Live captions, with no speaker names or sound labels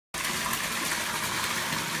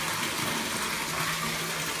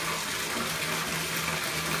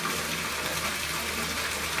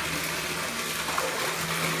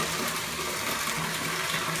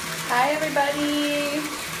Hi everybody!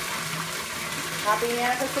 Happy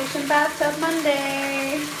Manifestation Bathtub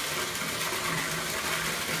Monday!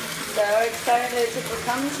 So excited to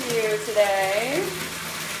come to you today.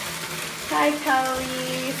 Hi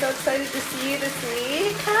Kelly, so excited to see you this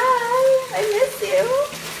week. Hi, I miss you.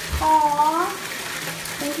 Aww,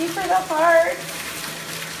 thank you for the heart.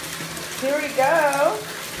 Here we go.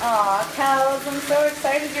 Aw, Kels, I'm so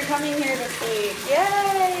excited you're coming here this week.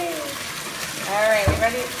 Yay! Alright,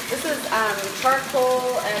 ready? This is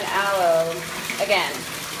charcoal and aloe. Again,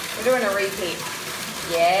 we're doing a repeat.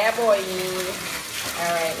 Yeah, boy.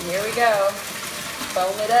 Alright, here we go.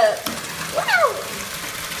 Foam it up. Wow!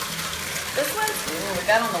 This one's, ooh, we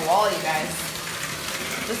got on the wall, you guys.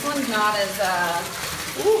 This one's not as,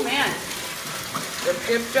 ooh, man. Drip,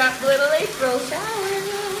 drip, drop, little April showers.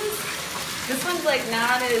 This one's like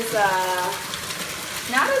not as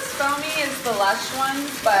foamy as the Lush ones,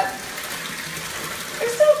 but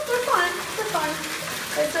they're fun. They're fun.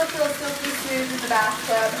 They still feel silky smooth in the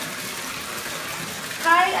bathtub.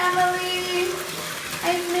 Hi, Emily.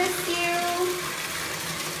 I miss you.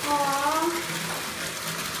 Aww.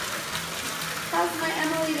 How's my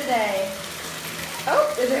Emily today? Oh,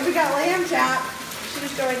 there we got Lamb Chop. She's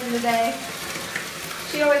joining today.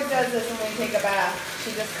 She always does this when we take a bath. She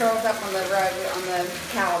just curls up on the rug, on the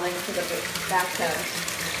towel next to the bathtub.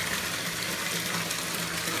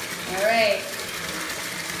 All right.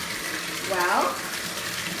 Well,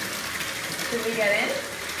 did we get in?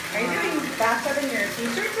 Are you doing bathtub in your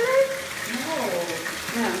t-shirt today? No.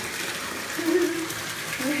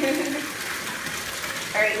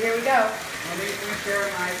 All right, here we go. Let me share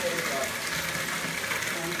my favorite.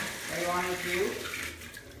 Are you on with you?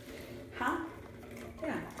 Huh?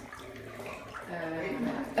 Yeah.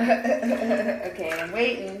 Okay, I'm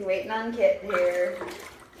waiting on Kit here.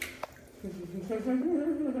 Let's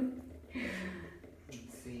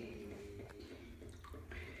see.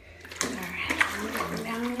 Alright, I'm going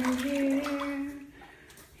down in here.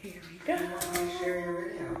 Here we go. You want me to share your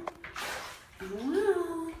video?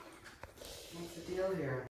 Well, What's the deal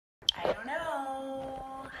here? I don't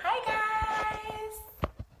know. Hi guys.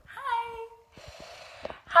 Hi.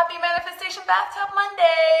 Happy Manifestation Bathtub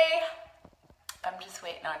Monday. I'm just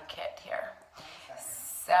waiting on Kit here.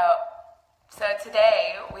 So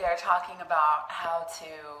today we are talking about how to,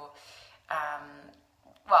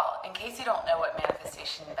 well, in case you don't know what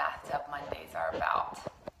Manifestation Bathtub Mondays are about.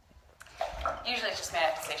 Usually it's just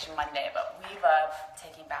Manifestation Monday, but we love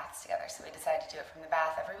taking baths together, so we decided to do it from the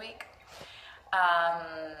bath every week.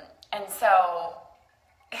 And so,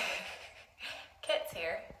 Kit's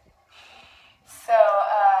here. So,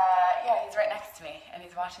 yeah, he's right next to me, and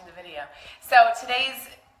he's watching the video. So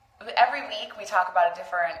every week we talk about a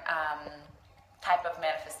different type of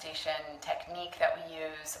manifestation technique that we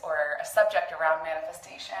use, or a subject around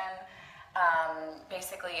manifestation.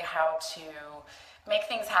 Basically how to make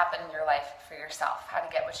things happen in your life for yourself, how to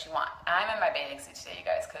get what you want. I'm in my bathing suit today, you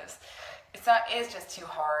guys, because it is just too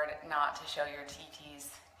hard not to show your TTs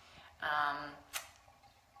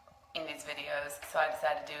in these videos, so I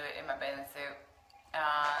decided to do it in my bathing suit.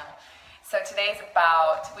 So today's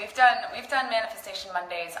about, we've done Manifestation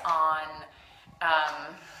Mondays on,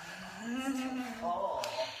 Oh.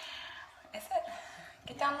 Is it?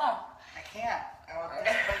 Get down low. I can't. I want to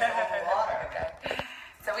place all the water. Okay.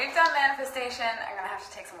 So we've done Manifestation, I'm going to have to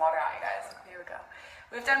take some water out, you guys. Here we go.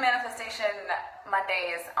 We've done Manifestation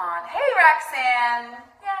Mondays on, hey Roxanne!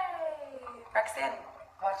 Yay! Roxanne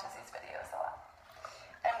watches these videos a lot.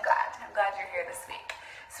 I'm glad you're here this week.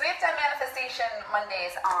 So we've done Manifestation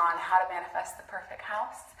Mondays on how to manifest the perfect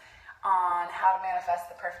house, on how to manifest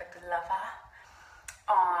the perfect lover,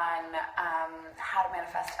 on how to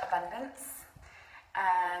manifest abundance.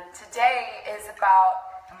 And today is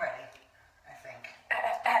about... I'm ready, I think.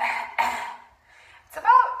 It's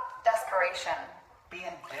about desperation.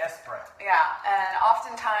 Being desperate. Yeah, and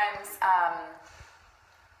oftentimes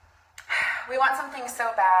we want something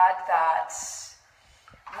so bad that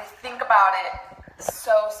we think about it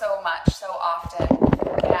so much, so often,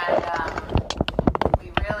 and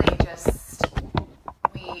we really just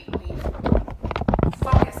we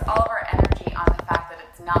focus all of our energy on the fact that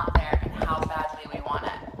it's not there and how badly we want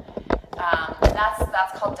it. And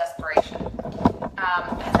that's called desperation.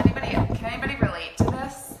 Can anybody relate to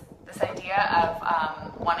this idea of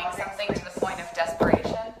wanting something to the point of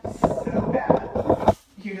desperation? So bad.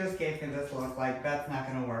 You just gave me this look like, that's not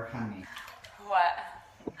going to work, honey. What?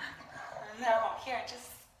 No, here,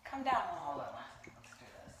 just come down. Hold on, let's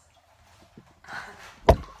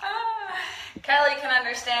do this. Kelly can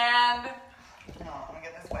understand. No, let me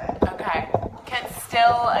get this wet. Okay. Kid's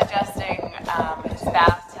still adjusting his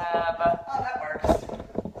bathtub. Oh, that works.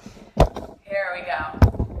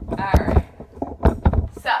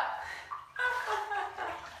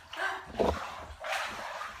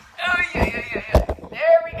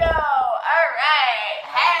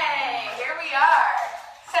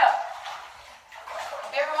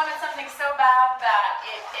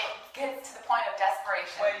 it gets to the point of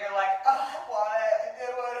desperation. Where you're like, oh, why? I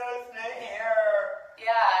did what I was here.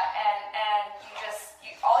 Yeah, and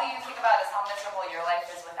all you think about is how miserable your life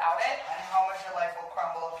is without it. And how much your life will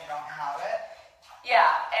crumble if you don't have it.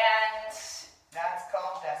 Yeah, and that's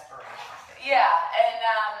called desperation. Yeah, and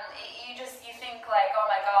you think like, oh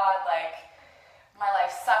my God, like my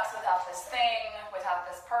life sucks without this thing, without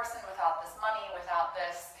this person, without this money, without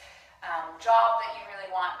this job that you really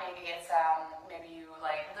want. Maybe it's maybe you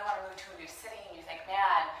like really want to move to a new city, and you think,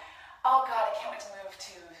 man, oh God, I can't wait to move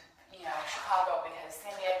to Chicago because San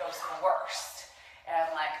Diego's the worst. And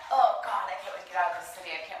I'm like, oh God, I can't wait to get out of this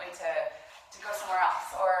city. I can't wait to go somewhere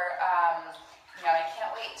else. Or I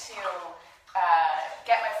can't wait to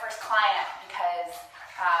get my first client because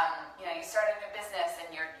you started a new business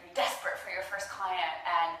and you're desperate for your first client,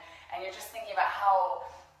 and you're just thinking about how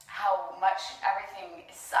much everything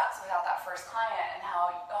sucks without that first client, and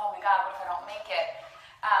how, oh my God, what if I don't make it?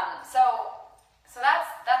 So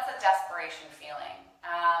that's a desperation feeling.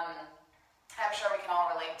 I'm sure we can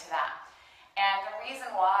all relate to that. And the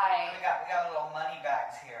reason why we got little money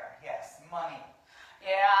bags here. Yes, money.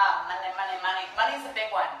 Yeah, money. Money's a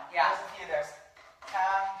big one. Yeah. There's a few. There's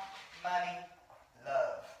time, money,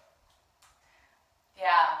 love.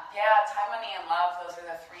 Yeah. Time, money, and love. Those are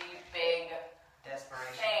the three big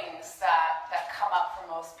desperation things that come up for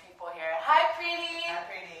most people here. Hi, Preeti. Hi,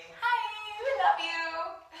 Preeti. Hi, we love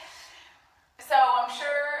you. So I'm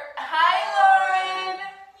sure. Hi, Lauren.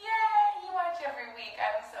 Yay, you watch every week.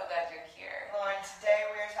 I'm so glad you're here. Lauren, today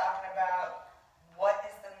we are talking about what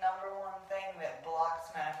is the number one thing that blocks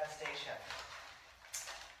manifestation.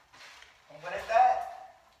 And what is that?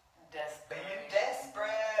 Being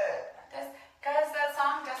desperate. Guys, that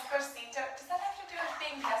song Desperation, does that have to do with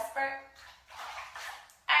being desperate?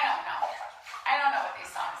 I don't know what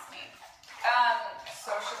these songs mean.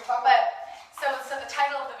 So should we talk about? So the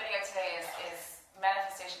title of the video today is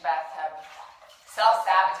Manifestation Bathtub.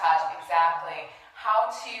 Self-sabotage, exactly.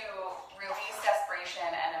 How to release desperation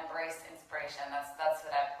and embrace inspiration. That's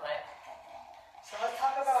what I put it. So let's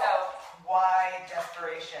talk about why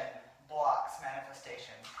desperation blocks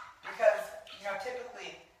manifestation. Because,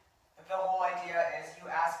 typically the whole idea is you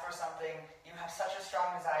ask for something, you have such a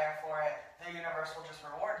strong desire for it, the universe will just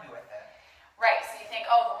reward you with it. Right, so you think,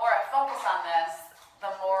 oh, the more I focus on this,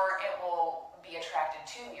 the more it will be attracted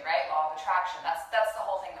to me, right? Law of attraction. That's the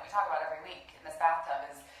whole thing that we talk about every week in this bathtub.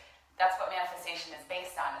 Is that's what manifestation is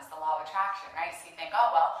based on, is the law of attraction, right? So you think,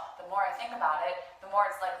 oh, well, the more I think about it, the more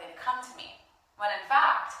it's likely to come to me. When in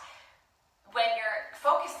fact, when you're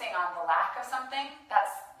focusing on the lack of something,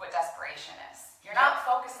 that's what desperation is. You're not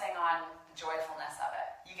focusing on the joyfulness of it.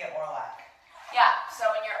 You get more lack. Yeah, so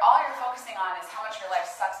when all you're focusing on is how much your life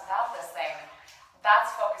sucks without this thing, that's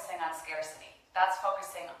focusing on scarcity. That's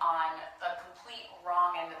focusing on the complete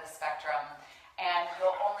wrong end of the spectrum, and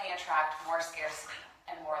you'll only attract more scarcity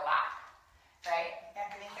and more lack, right? And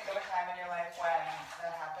can you think of a time in your life when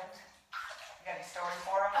that happened? You got any stories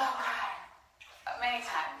for them? Oh, God. Many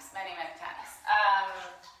times. Many times.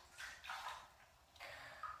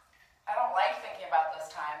 I don't like thinking about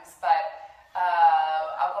those times, but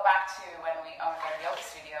I'll go back to when we owned our yoga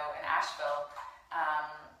studio in Asheville.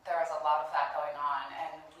 There was a lot of that going on,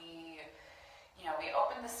 and we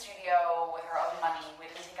opened the studio with our own money.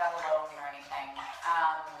 We didn't take out a loan or anything.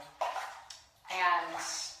 And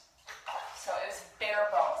so it was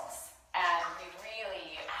bare bones, and we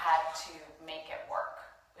really had to make it work.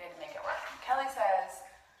 We had to make it work. Kelly says,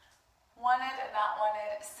 wanted and not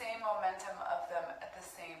wanted, same momentum of them at the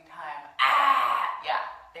same time. Yeah,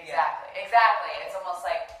 exactly. It's almost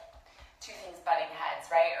like two things butting heads,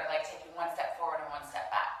 right? Or like taking one step forward and one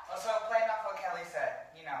step back. Also, playing off what Kelly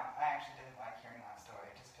said, I actually didn't like hearing that story.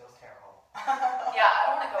 It just feels terrible. Yeah, I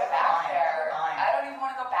don't want to go back there. Never mind. I don't even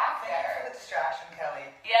want to go back Thank there. you for the distraction,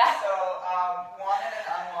 Kelly. Yeah. So, wanted and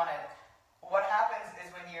unwanted. What happens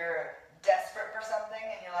is when you're desperate for something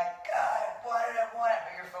and you're like, God, why did I want it?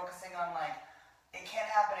 But you're focusing on like, it can't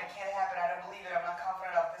happen, I don't believe it, I'm not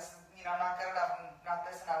confident enough, this is, I'm not good enough, I'm not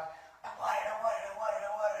this enough. I want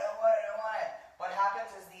it. What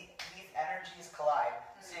happens is these energies collide.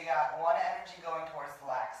 So you got one energy going towards the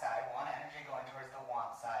lack side, one energy going towards the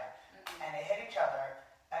want side. And they hit each other,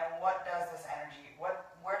 and what does this energy,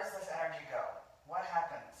 where does this energy go? What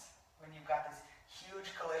happens when you've got this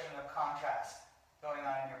huge collision of contrast going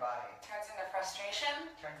on in your body? Turns into frustration.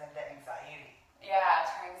 Turns into anxiety. Yeah,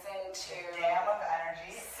 turns into a dam of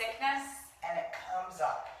energy. Sickness. And it comes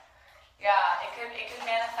up. Yeah, it could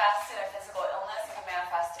manifest in a physical illness. It could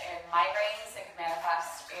manifest in migraines. It could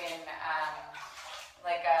manifest in an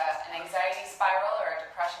anxiety spiral or a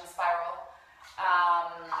depression spiral.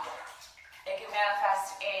 It could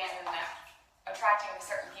manifest in attracting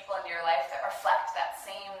certain people into your life that reflect that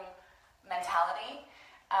same mentality.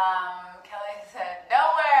 Kelly said,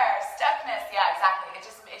 nowhere, stuckness. Yeah, exactly.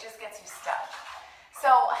 It just gets you stuck. So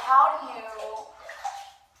how do you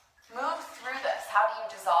move through this? How do you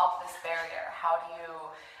dissolve this barrier? How do you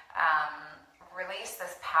release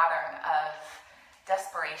this pattern of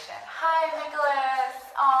desperation? Hi,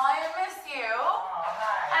 Nicholas. Oh, I miss you. Oh,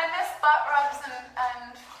 hi. I miss butt rubs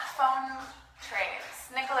and phone trades.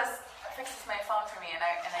 Nicholas fixes my phone for me, and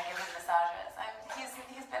I give him massages.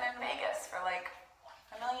 He's been in Vegas for like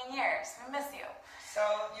a million years. We miss you. So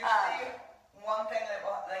usually one thing that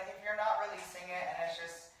like if you're not releasing it and it's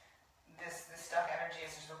just this stuck energy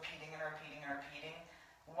is just repeating and repeating and repeating,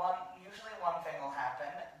 usually one thing will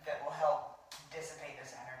happen that will help dissipate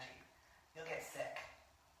this energy. You'll get sick.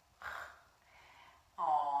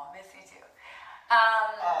 Oh, miss you too.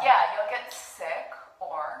 Yeah, you'll get sick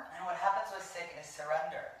or... And what happens with sick is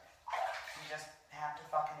surrender. You just have to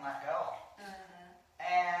fucking let go. Mm-hmm.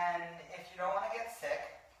 And if you don't want to get sick,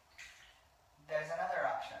 there's another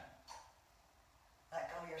option. Let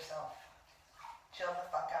go of yourself. Chill the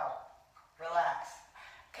fuck out. Relax.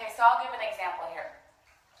 Okay, so I'll give an example here.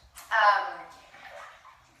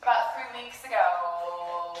 About 3 weeks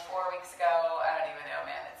ago, 4 weeks ago, I don't even know,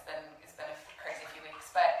 man. It's been a crazy few weeks,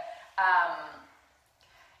 but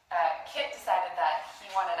Kit decided that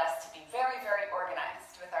he wanted us to be very, very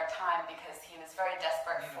organized with our time because he was very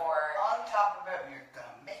desperate for... On top of it, we're going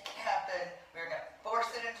to make it happen. We're going to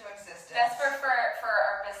force it into existence. Desperate for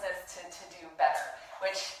our business to do better,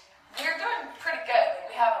 which we're doing pretty good.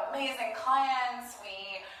 Like, we have amazing clients.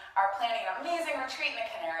 We are planning an amazing retreat in the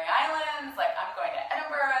Canary Islands. Like, I'm going to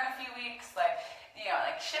Edinburgh in a few weeks. Like, you know,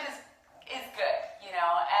 like shit is good, you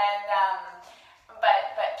know. And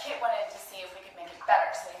but Kit wanted to see if we could make it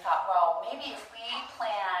better. So we thought, well, maybe if we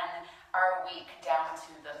plan our week down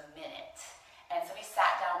to the minute. And so we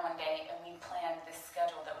sat down one day and we planned this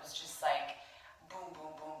schedule that was just like boom,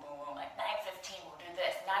 boom, boom, boom, boom. Like 9:15 we'll do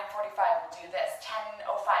this, 9:45 we'll do this, 10:05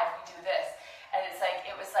 we do this. And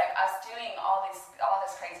it was like us doing all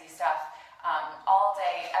this crazy stuff all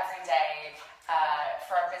day, every day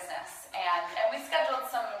for our business. And we scheduled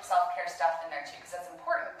some self-care stuff in there too because that's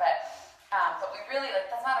important, but we really, like,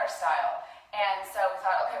 that's not our style. And so we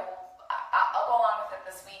thought, okay, well, I'll go along with it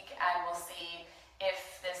this week and we'll see if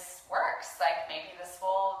this works. Like, maybe this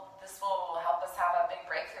will help us have a big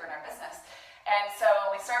breakthrough in our business. And so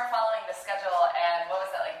we started following the schedule, and what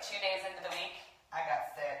was it, like 2 days into the week? I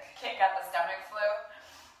got sick. Kit got the stomach flu,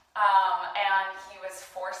 and he was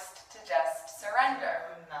forced to just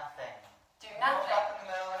surrender. Do nothing. Do Woke nothing. up in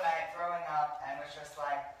the middle of the night throwing up and was just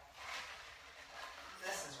like,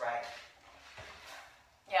 this is right.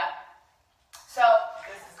 Yeah. So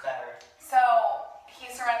This is better. So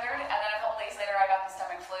he surrendered, and then a couple days later I got the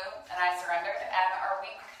stomach flu, and I surrendered, and our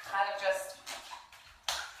week kind of just,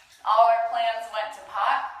 all our plans went to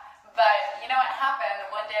pot. But you know what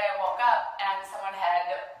happened? One day I woke up and someone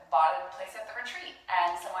had bought a place at the retreat,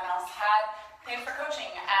 and someone else had paid for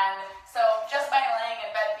coaching. And so just by laying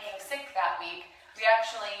in bed being sick that week, we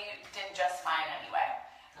actually did just fine anyway.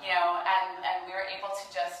 You know, and we were able to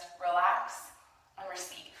just relax and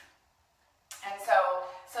receive. And so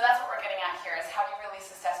that's what we're getting at here, is how do you release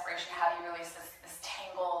this desperation? How do you release this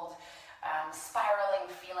tangled, spiraling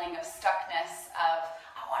feeling of stuckness of,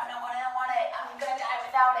 I want it, I'm going to die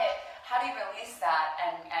without it. How do you release that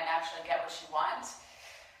and actually get what you want?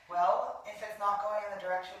 Well, if it's not going in the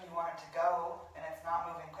direction you want it to go, and it's not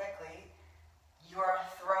moving quickly, you're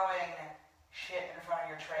throwing shit in front of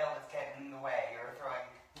your trail that's getting in the way. You're throwing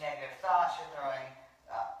negative thoughts, you're throwing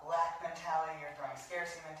lack mentality, you're throwing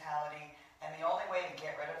scarcity mentality, and the only way to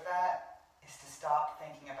get rid of that is to stop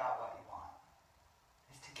thinking about what you want,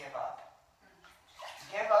 is to give up.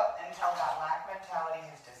 Give up until that lack mentality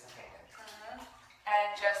has dissipated.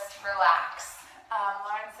 And just relax.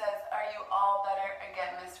 Lauren says, are you all better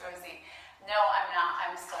again, Miss Rosie? No, I'm not.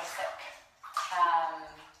 I'm still sick.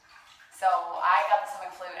 So I got the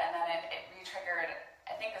stomach flu, and then it re-triggered,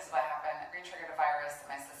 I think this is what happened, it re-triggered a virus in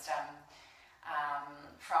my system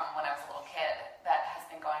from when I was a little kid that has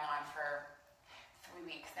been going on for 3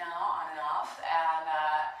 weeks now, on and off.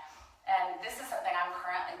 And this is something I'm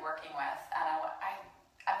currently working with, and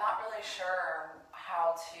I'm not really sure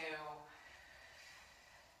how to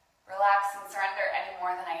relax and surrender any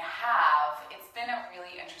more than I have. It's been a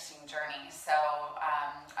really interesting journey. So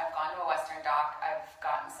I've gone to a Western doc. I've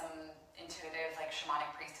gotten some intuitive, like, shamanic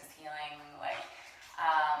priestess healing, like,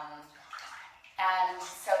 and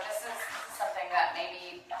so this is something that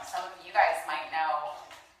maybe some of you guys might know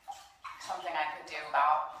something I could do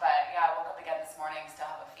about. But yeah, I woke up again this morning, still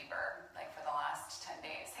have a fever, like, for the last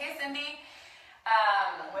Cindy.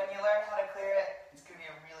 When you learn how to clear it, it's going to be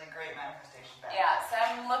a really great manifestation bathtub. Yeah, so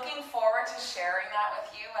I'm looking forward to sharing that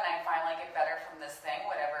with you when I finally get better from this thing,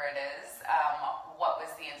 whatever it is. What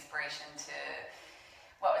was the inspiration to,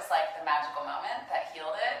 what was like the magical moment that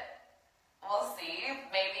healed it? We'll see.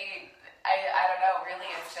 Maybe, I don't know,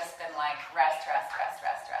 really it's just been like rest, and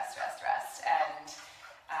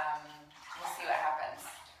we'll see what happens.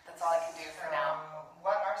 That's all I can do for now.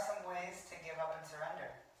 What are some ways to give up and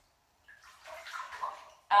surrender?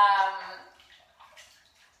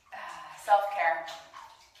 Self-care.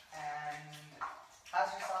 And how's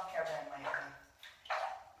your self-care been lately?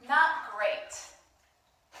 Not great.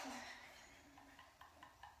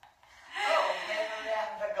 Oh, maybe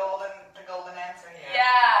the golden answer here. Yeah,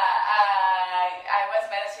 I was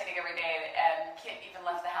meditating every day, and Kit even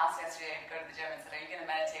left the house yesterday to go to the gym and said, "Are you going to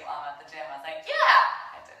meditate while I'm at the gym?" I was like,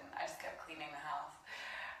 "Yeah." I didn't. I just kept cleaning the house.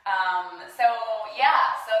 So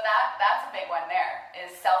that's a big one. There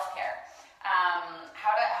is self-care.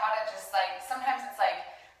 How to just like, sometimes it's like,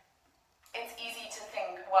 it's easy to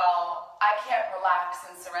think, well, I can't relax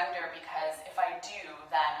and surrender because if I do,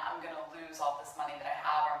 then I'm going to lose all this money that I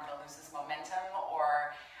have, or I'm going to lose this momentum,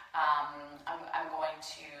 or I'm going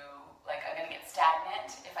to get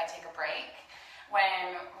stagnant if I take a break.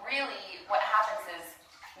 When really what happens is,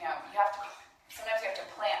 sometimes you have to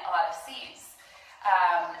plant a lot of seeds,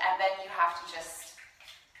 and then you have to just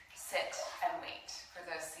sit and wait for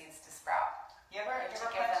those seeds to sprout. You ever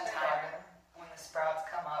plant in the garden, when the sprouts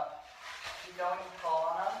come up, you go and you pull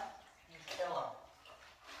on them, you kill them.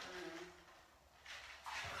 Mm.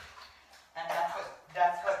 And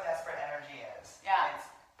that's what desperate energy is. Yeah. It's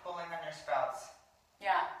pulling on your sprouts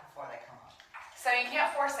before they come up. So you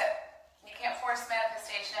can't force it. You can't force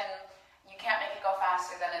manifestation. You can't make it go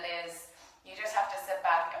faster than it is. You just have to sit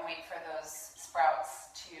back and wait for those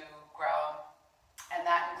sprouts to grow. And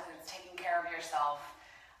that includes taking care of yourself,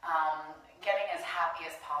 getting as happy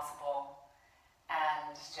as possible,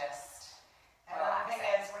 and just relaxing. And the thing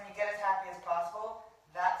is, when you get as happy as possible,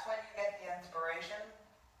 that's when you get the inspiration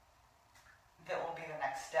that will be the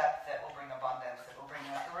next step, that will bring abundance, that will bring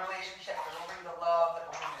the relationship, that will bring the love, that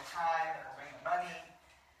will bring the time, that will bring the money.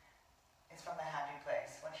 It's from the happy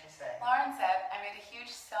place. What'd she say? Lauren said, I made a huge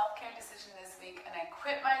self-care decision this week and I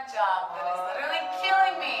quit my job that is literally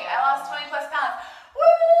killing me. I lost 20 plus pounds. Woo!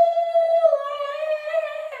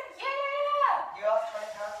 Lauren! Yeah! You lost 20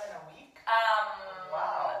 pounds in a week?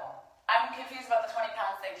 Wow. I'm confused about the 20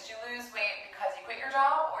 pounds thing. Did you lose weight because you quit your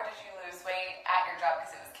job, or did you lose weight at your job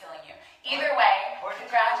because it was killing you? Either way,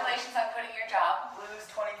 congratulations on quitting your job. Lose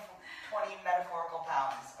 20 metaphorical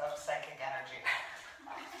pounds of psychic energy.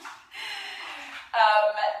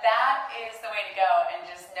 That is the way to go, and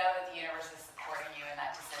just know that the universe is supporting you in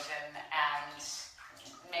that decision, and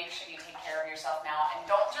make sure you take care of yourself now, and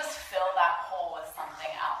don't just fill that hole with something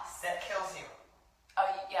else. That kills you. Oh,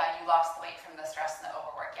 yeah, you lost the weight from the stress and the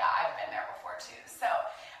overwork. Yeah, I've been there before too. So,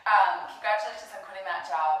 congratulations on quitting that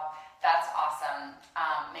job. That's awesome.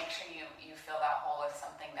 Make sure you fill that hole with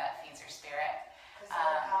something that feeds your spirit.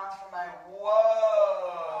 Pounds for my,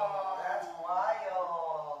 whoa, that's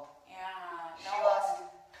wild. Yeah. She lost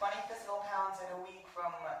 20 physical pounds in a week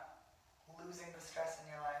from losing the stress in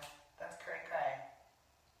your life. That's cray.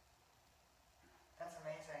 That's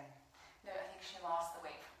amazing. No, I think she lost the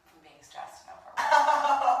weight from being stressed and overworked.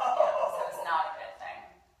 Yeah, so it's not a good thing.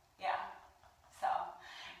 Yeah. So,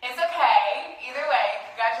 it's okay. Either way,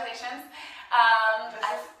 congratulations.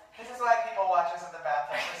 This is why people watch us in the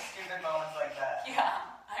bathtub for stupid moments like that. Yeah,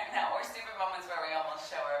 I know. Or stupid moments where we almost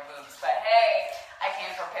show our boobs. But hey, I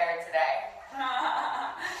came prepared today.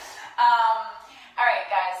 All right,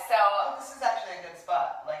 guys. So this is actually a good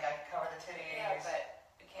spot. Like, I cover the titties. Yeah,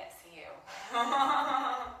 but we can't see you.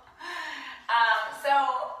 So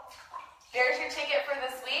there's your ticket for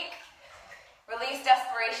this week. Release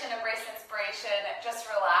desperation, embrace inspiration. Just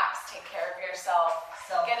relax. Take care of yourself.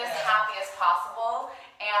 Get as happy as possible.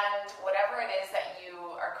 And whatever it is that you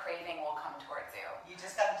are craving will come towards you. You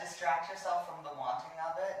just got to distract yourself from the wanting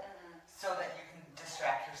of it, so that you can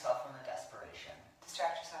distract yourself from the desperation.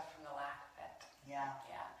 Distract yourself from the lack of it. Yeah.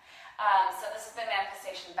 Yeah. So this has been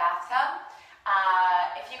Manifestation Bathtub.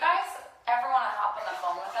 If you guys ever want to hop on the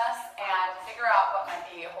phone with us and figure out what might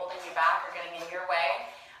be holding you back or getting in your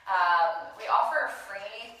way, we offer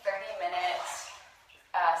free 30-minute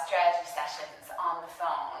strategy sessions on the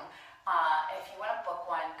phone. If you want to book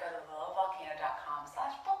one, go to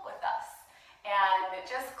littlevolcano.com/book with us. And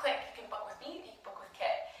just click. You can book with me, you can book with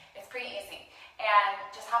Kit. It's pretty easy. And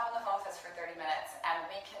just hop on the phone with us for 30 minutes and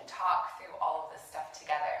we can talk through all of this stuff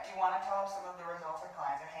together. Do you want to tell them some of the results our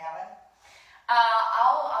clients are having?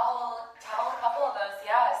 I'll tell a couple of those,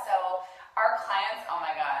 yeah. So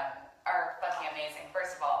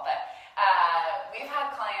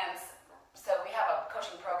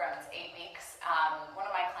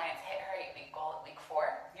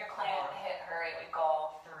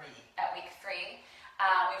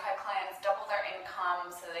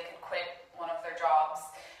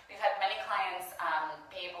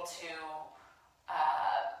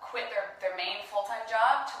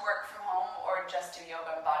just do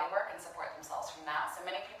yoga and body work and support themselves from that. So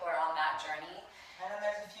many people are on that journey. And then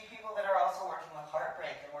there's a few people that are also working with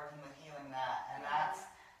heartbreak and working with healing that. And that's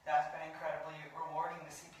been incredibly rewarding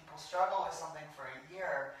to see people struggle with something for a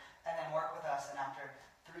year and then work with us, and after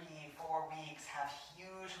 3-4 weeks have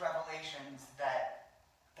huge revelations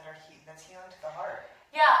that's healing to the heart.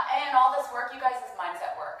 Yeah, and all this work, you guys, is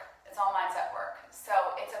mindset work. It's all mindset work. So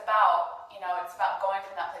it's about, it's about going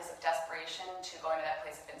from that place of desperation to going to that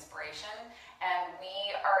place of inspiration. And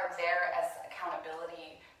we are there as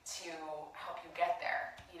accountability to help you get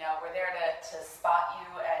there. We're there to spot you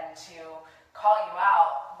and to call you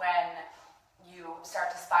out when you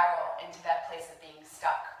start to spiral into that place of being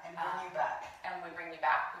stuck. And bring you back. And we bring you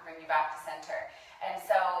back. We bring you back to center. And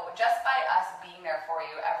so just by us being there for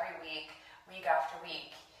you every week after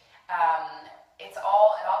week, it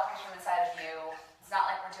all comes from inside of you. It's not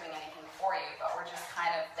like we're doing anything for you, but we're just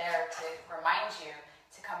kind of there to remind you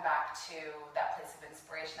to come back to that place of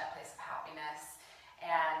inspiration, that place of happiness.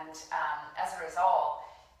 And as a result,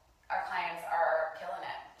 our clients are killing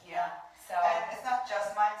it. Yeah. So, and it's not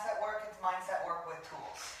just mindset work, it's mindset work with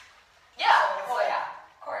tools. Yeah, so yeah,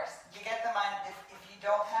 of course. You get the mind, if you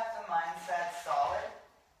don't have the mindset solid,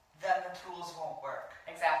 then the tools won't work.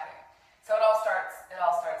 Exactly. So it all starts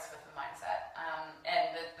with the mindset.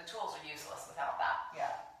 And the tools are useless without that.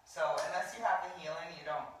 Yeah. So unless you have the healing, you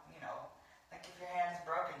don't, like if your hand is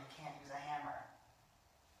broken, you can't use a hammer.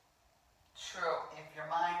 True. If your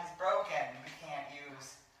mind is broken, you can't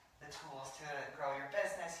use the tools to grow your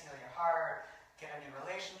business, heal your heart, get a new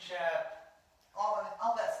relationship, all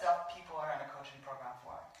that stuff people are in a coaching program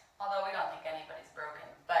for. Although we don't think anybody's broken,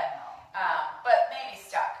 but No. but maybe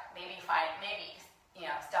stuck, maybe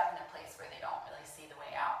stuck in a place where they don't really see the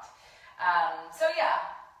way out. So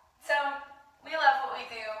we love what we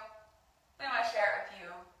do. We want to share it with you.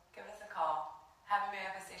 Give us a call. Have a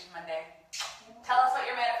Manifestation Monday. Tell us what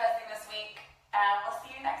you're manifesting this week, and we'll